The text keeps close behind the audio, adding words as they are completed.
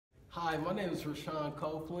Hi, my name is Rashawn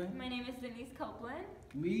Copeland. My name is Denise Copeland.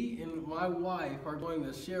 Me and my wife are going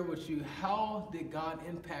to share with you how did God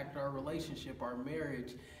impact our relationship, our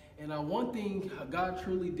marriage. And one thing God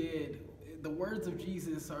truly did, the words of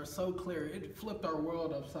Jesus are so clear. It flipped our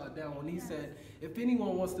world upside down when he said, if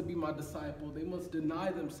anyone wants to be my disciple, they must deny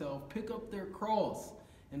themselves, pick up their cross,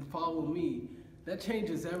 and follow me. That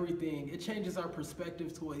changes everything. It changes our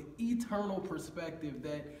perspective to an eternal perspective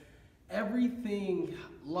that everything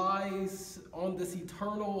lies on this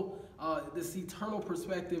eternal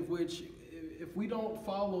perspective, which if we don't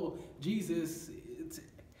follow Jesus, it's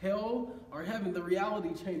hell or heaven. The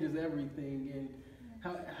reality changes everything. And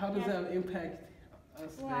how does that impact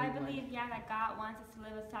us? Well, I believe, that God wants us to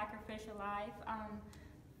live a sacrificial life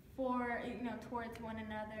towards one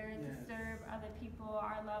another, to serve other people,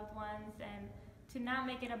 our loved ones, and to not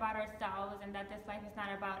make it about ourselves, and that this life is not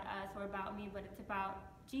about us or about me, but it's about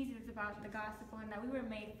Jesus, about the gospel, and that we were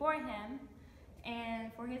made for him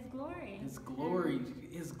and for his glory. His glory,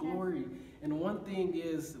 his glory. And one thing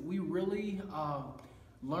is, we really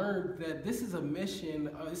learned that this is a mission.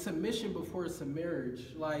 It's a mission before it's a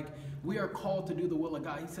marriage. Like, we are called to do the will of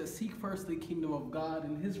God. He says, seek first the kingdom of God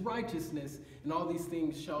and his righteousness, and all these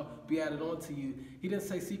things shall be added onto you. He didn't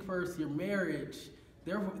say seek first your marriage.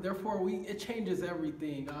 Therefore, it changes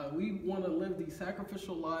everything. We want to live these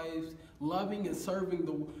sacrificial lives, loving and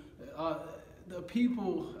serving the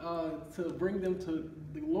people to bring them to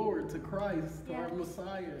the Lord, to Christ, to our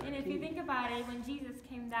Messiah. And if you think about it, when Jesus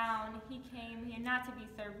came down, he came here not to be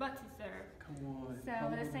served, but to serve. Come on.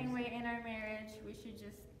 So the same way in our marriage, we should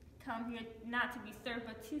just come here not to be served,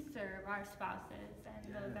 but to serve our spouses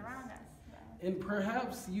and those around us. So. And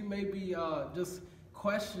perhaps you may be just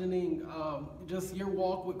questioning just your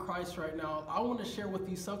walk with Christ right now. I want to share with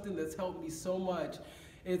you something that's helped me so much.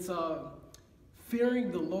 It's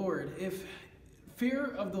fearing the Lord. If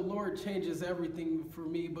fear of the Lord changes everything for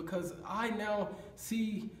me, because I now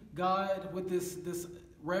see God with this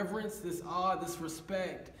reverence, this awe, this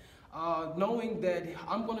respect, knowing that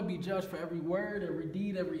I'm going to be judged for every word, every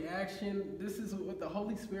deed, every action. This is what the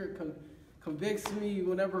Holy Spirit convicts me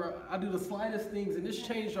whenever I do the slightest things, and this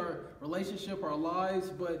changed our relationship, our lives.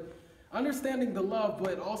 But understanding the love,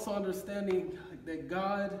 but also understanding that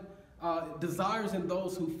God desires in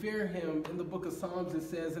those who fear him. In the book of Psalms it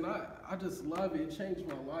says, and I just love it. It changed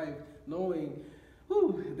my life knowing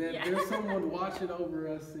that there's someone watching over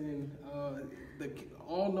us, and the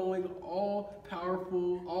all-knowing,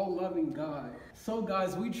 all-powerful, all-loving God. So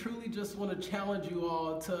guys, we truly just want to challenge you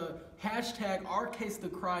all to hashtag our case to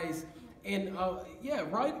Christ. And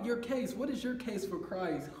write your case. What is your case for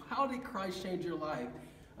Christ? How did Christ change your life?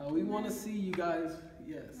 We want to see you guys.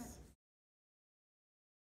 Yes.